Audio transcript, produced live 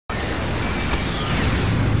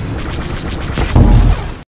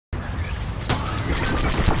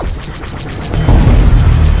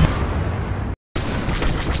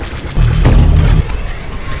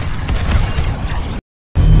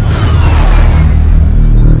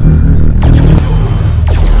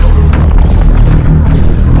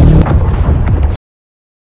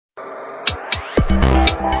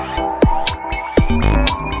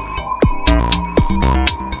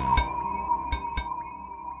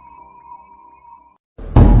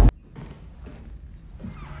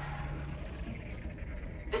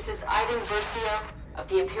This is Iden Versio of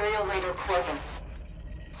the Imperial Raider Corvus,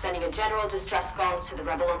 sending a general distress call to the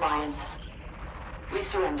Rebel Alliance. We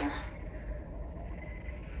surrender.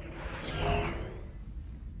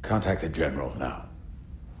 Contact the General now.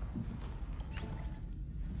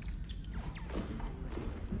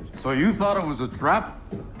 So you thought it was a trap,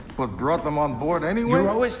 but brought them on board anyway? You're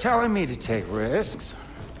always telling me to take risks.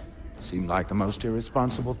 Seemed like the most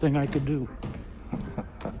irresponsible thing I could do.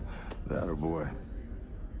 That a boy.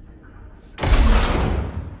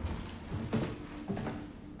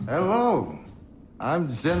 Hello.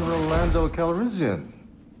 I'm General Lando Calrissian.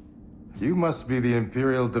 You must be the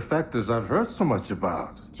Imperial defectors I've heard so much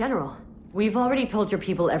about. General, we've already told your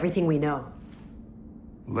people everything we know.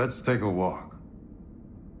 Let's take a walk.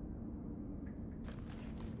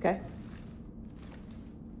 Okay.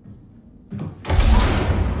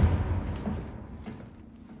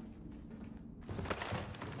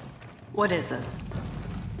 What is this?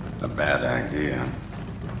 A bad idea.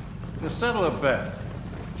 Now settle a bet.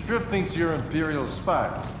 Shriv thinks you're Imperial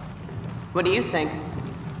spies. What do you think?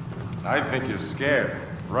 I think you're scared,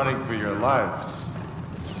 running for your lives.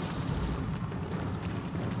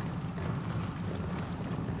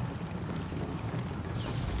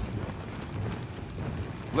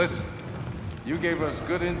 Listen, you gave us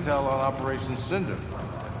good intel on Operation Cinder.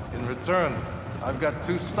 In return, I've got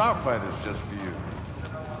 2 starfighters just for you.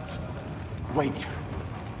 Wait,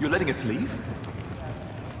 you're letting us leave?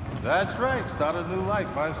 That's right. Start a new life.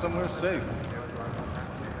 Find somewhere safe.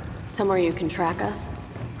 Somewhere you can track us?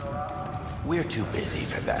 We're too busy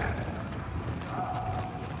for that.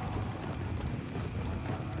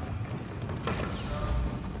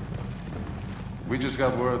 We just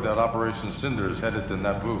got word that Operation Cinder is headed to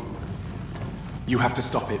Naboo. You have to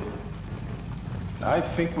stop it. I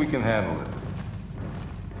think we can handle it.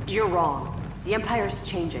 You're wrong. The Empire's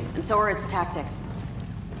changing, and so are its tactics.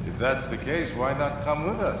 If that's the case, why not come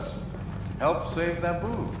with us? Help save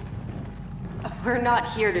Naboo. We're not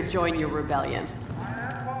here to join your rebellion.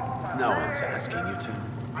 No one's asking you to.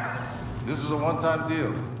 This is a one-time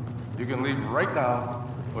deal. You can leave right now,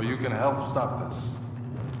 or you can help stop this.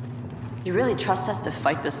 You really trust us to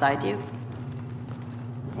fight beside you?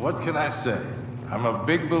 What can I say? I'm a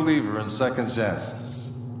big believer in second chances.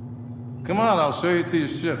 Come on, I'll show you to your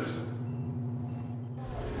ships.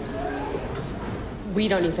 We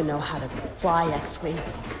don't even know how to fly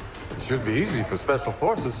X-Wings. It should be easy for Special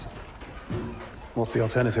Forces. What's the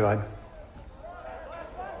alternative, Iden?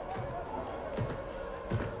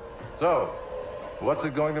 So, what's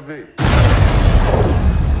it going to be?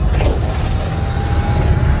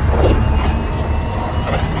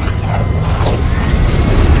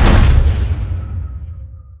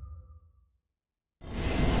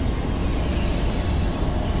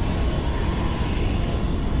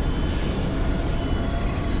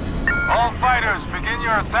 All fighters, begin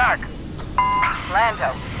your attack.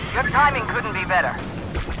 Lando, your timing couldn't be better.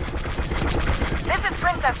 This is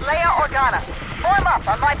Princess Leia Organa. Form up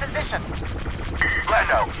on my position.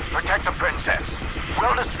 Lando, protect the princess.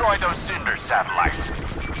 We'll destroy those Cinder satellites.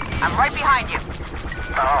 I'm right behind you.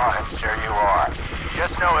 Oh, I'm sure you are.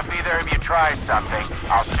 Just know if either of you tries something,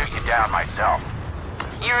 I'll shoot you down myself.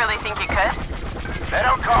 You really think you could? They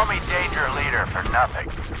don't call me Danger Leader for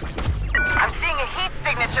nothing. I'm seeing a heat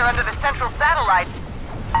signature under the central satellites.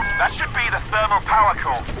 That should be the thermal power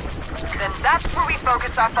core. Then that's where we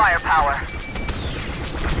focus our firepower.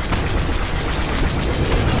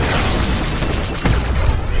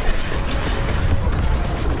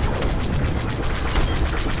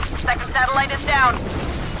 Second satellite is down.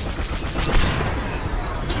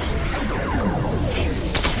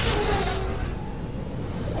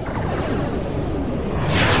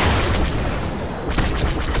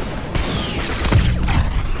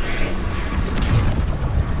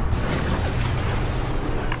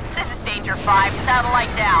 This is Danger 5,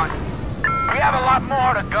 satellite down. We have a lot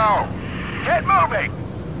more to go. Get moving!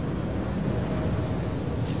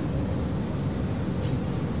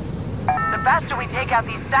 The faster we take out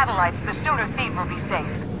these satellites, the sooner Theed will be safe.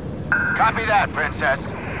 Copy that, Princess.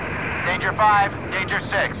 Danger 5, Danger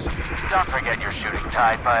 6. Don't forget you're shooting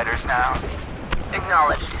TIE fighters now.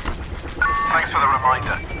 Acknowledged. Thanks for the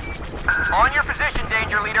reminder. On your position,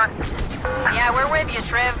 Danger Leader. Yeah, we're with you,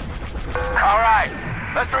 Shriv. All right.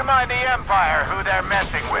 Let's remind the Empire who they're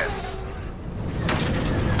messing with.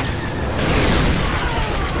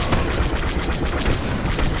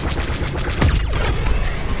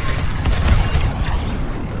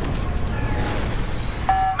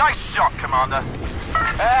 Nice shot, Commander.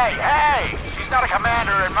 Hey, hey! She's not a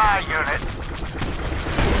commander in my unit.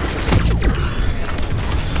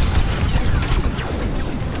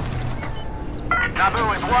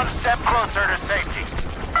 Naboo is one step closer to safety.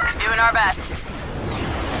 Doing our best.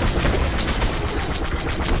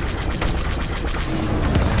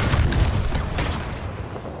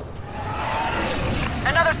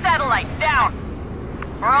 Another satellite, down.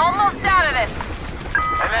 We're almost out of this.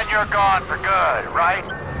 And then you're gone for good, right?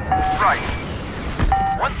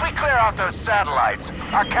 Right. Once we clear out those satellites,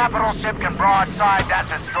 our capital ship can broadside that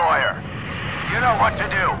destroyer. You know what to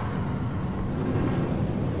do.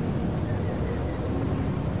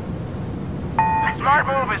 The smart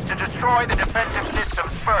move is to destroy the defensive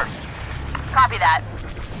systems first. Copy that.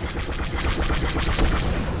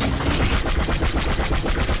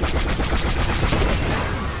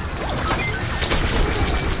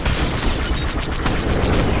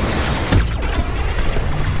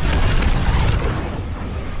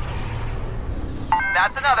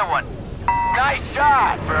 That's another one. Nice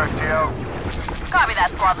shot, Versio. Copy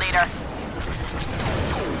that, squad leader.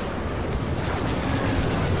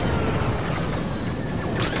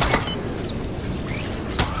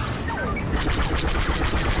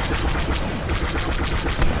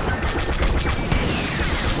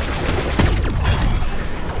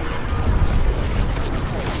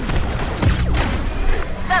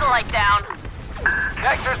 Satellite down.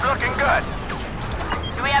 Sector's looking good.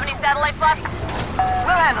 Do we have any satellites left?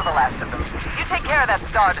 We'll handle the last of them. You take care of that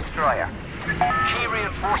Star Destroyer. Key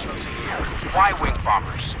reinforcements are here. Y-wing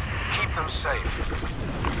bombers. Keep them safe.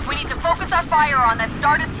 We need to focus our fire on that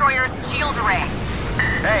Star Destroyer's shield array.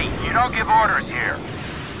 Hey, you don't give orders here.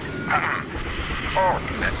 Oh,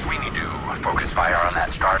 that's we need to focus fire on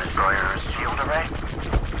that Star Destroyer's shield array.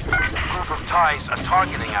 A group of TIEs are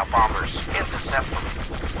targeting our bombers. Intercept them.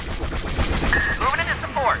 Moving into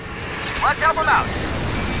support. Let's help them out.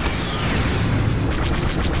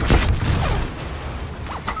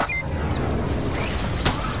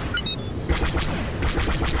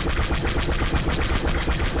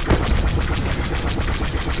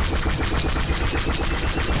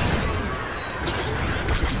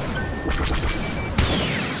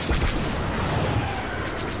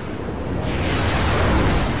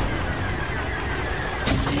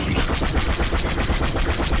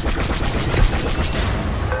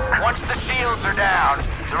 Once the shields are down,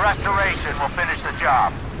 the restoration will finish the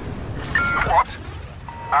job. What?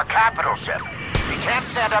 Our capital ship. It can't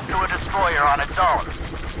stand up to a destroyer on its own.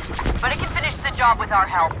 But it can finish the job with our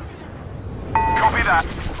help. Copy that.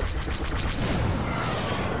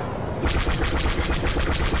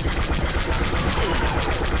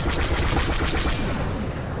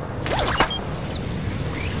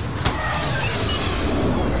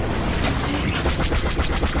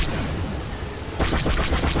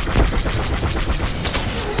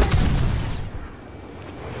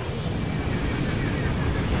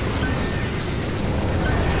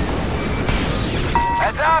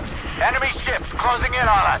 Heads up! Enemy ships closing in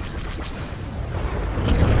on us.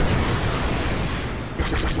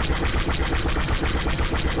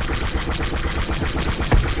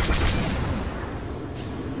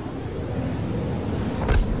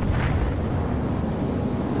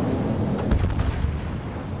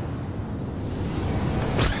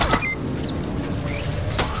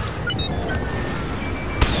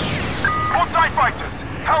 More TIE fighters!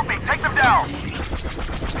 Help me, take them down!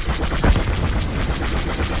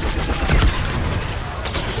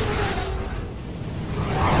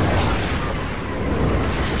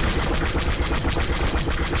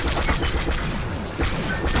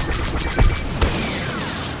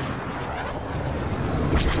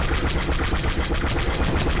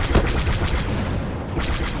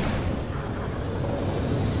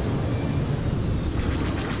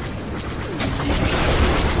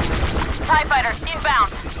 TIE fighters,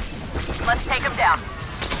 inbound. Let's take them down.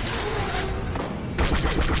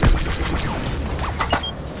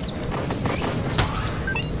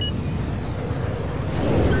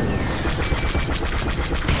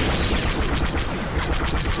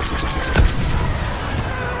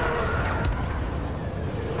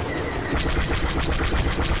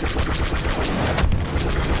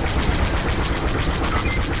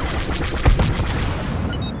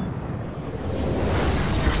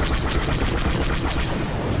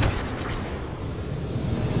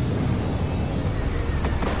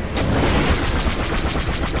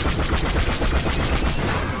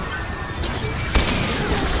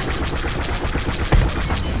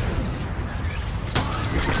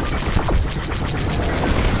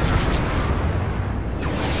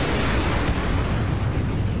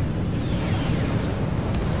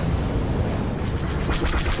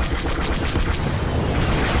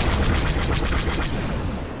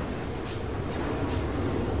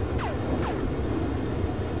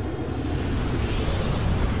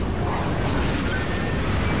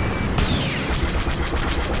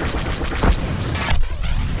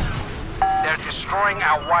 destroying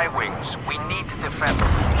our Y-wings. We need to defend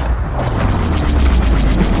them.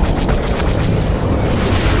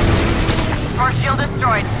 First shield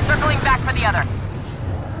destroyed. Circling back for the other.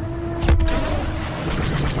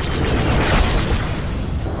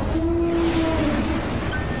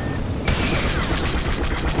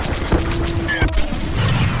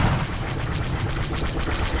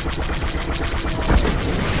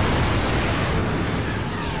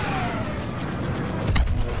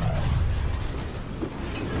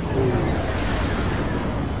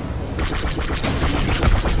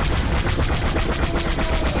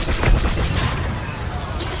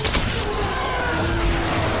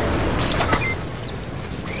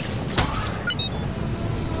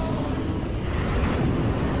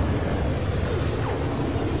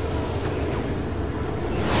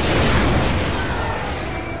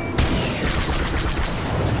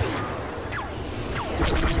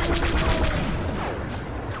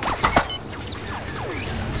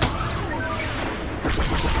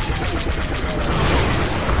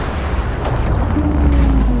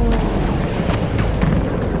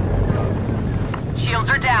 Shields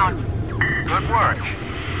are down. Good work.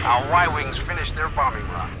 Our Y-wings finished their bombing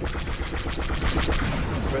run.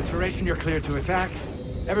 Restoration, you're clear to attack.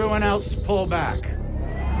 Everyone else, pull back.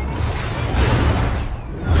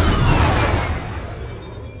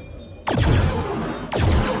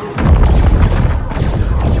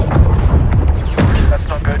 That's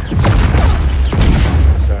not good.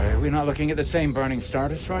 Sorry, we're not looking at the same burning Star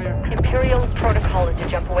Destroyer? Imperial protocol is to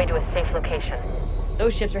jump away to a safe location.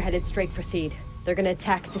 Those ships are headed straight for Theed. They're gonna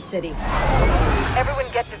attack the city.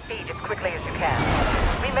 Everyone get to feed as quickly as you can.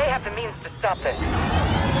 We may have the means to stop this.